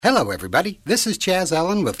Hello, everybody. This is Chaz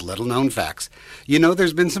Allen with Little Known Facts. You know,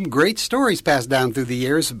 there's been some great stories passed down through the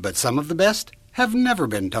years, but some of the best have never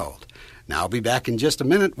been told. Now, I'll be back in just a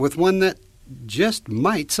minute with one that just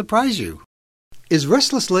might surprise you. Is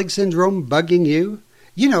restless leg syndrome bugging you?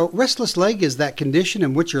 You know, restless leg is that condition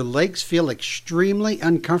in which your legs feel extremely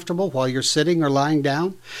uncomfortable while you're sitting or lying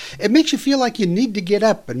down. It makes you feel like you need to get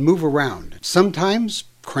up and move around. Sometimes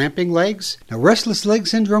cramping legs. Now, restless leg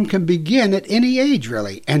syndrome can begin at any age,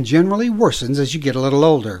 really, and generally worsens as you get a little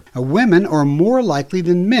older. Now, women are more likely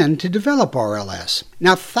than men to develop RLS.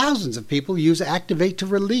 Now, thousands of people use Activate to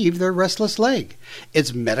relieve their restless leg.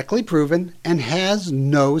 It's medically proven and has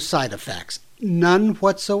no side effects. None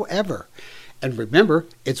whatsoever. And remember,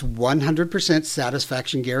 it's 100%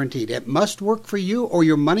 satisfaction guaranteed. It must work for you or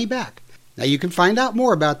your money back. Now, you can find out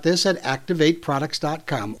more about this at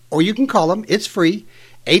ActivateProducts.com, or you can call them. It's free.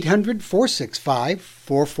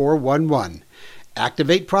 800-465-4411.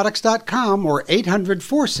 ActivateProducts.com or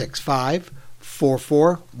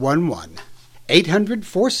 800-465-4411.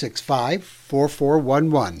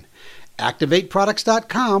 800-465-4411.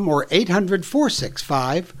 ActivateProducts.com or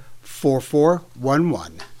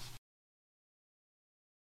 800-465-4411.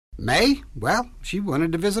 May, well, she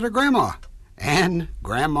wanted to visit her grandma. And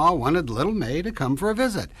Grandma wanted little May to come for a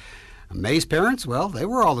visit. May's parents, well, they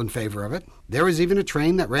were all in favor of it. There was even a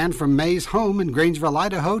train that ran from May's home in Grangeville,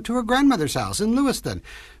 Idaho, to her grandmother's house in Lewiston,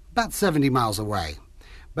 about 70 miles away.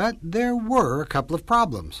 But there were a couple of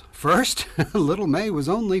problems. First, little May was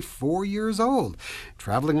only 4 years old.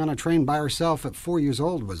 Traveling on a train by herself at 4 years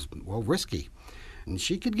old was, well, risky. And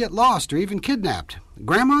she could get lost or even kidnapped.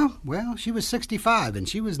 Grandma, well, she was 65, and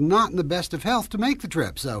she was not in the best of health to make the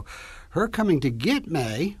trip, so her coming to get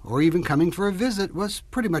May, or even coming for a visit, was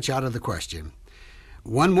pretty much out of the question.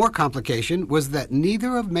 One more complication was that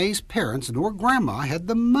neither of May's parents nor Grandma had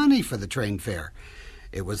the money for the train fare.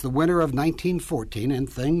 It was the winter of 1914, and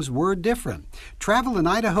things were different. Travel in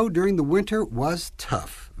Idaho during the winter was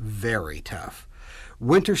tough, very tough.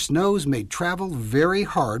 Winter snows made travel very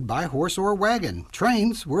hard by horse or wagon.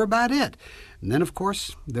 Trains were about it. And then, of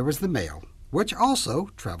course, there was the mail, which also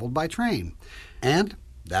traveled by train. And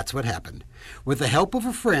that's what happened. With the help of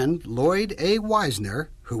a friend, Lloyd A. Wisner,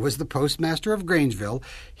 who was the postmaster of Grangeville,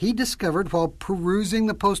 he discovered while perusing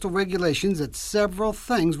the postal regulations that several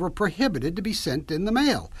things were prohibited to be sent in the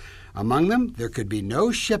mail. Among them, there could be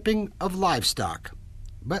no shipping of livestock.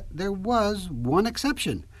 But there was one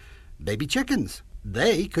exception: baby chickens.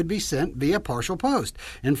 They could be sent via partial post.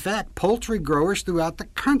 In fact, poultry growers throughout the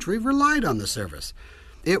country relied on the service.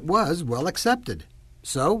 It was well accepted.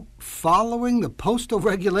 So, following the postal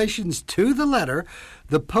regulations to the letter,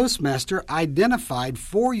 the postmaster identified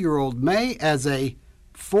 4-year-old May as a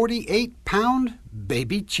 48-pound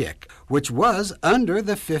baby chick, which was under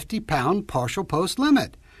the 50-pound partial post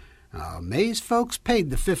limit. May's folks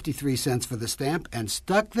paid the 53 cents for the stamp and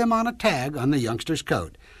stuck them on a tag on the youngster's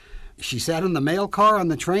coat. She sat in the mail car on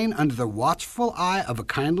the train under the watchful eye of a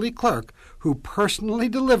kindly clerk who personally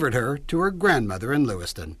delivered her to her grandmother in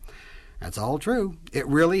Lewiston. That's all true. It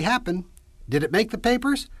really happened. Did it make the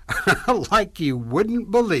papers? Like you wouldn't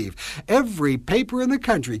believe. Every paper in the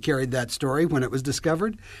country carried that story when it was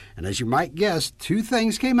discovered. And as you might guess, 2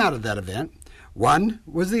 things came out of that event. One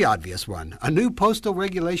was the obvious one: a new postal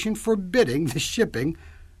regulation forbidding the shipping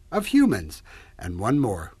of humans. And one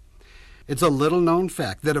more. It's a little-known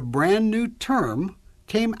fact that a brand-new term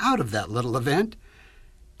came out of that little event.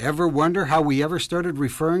 Ever wonder how we ever started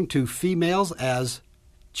referring to females as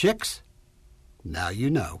chicks? Now you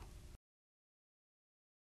know.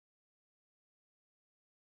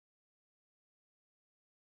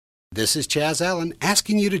 This is Chaz Allen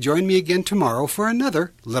asking you to join me again tomorrow for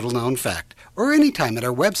another little-known fact, or anytime at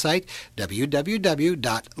our website,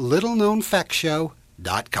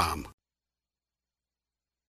 www.littleknownfactshow.com.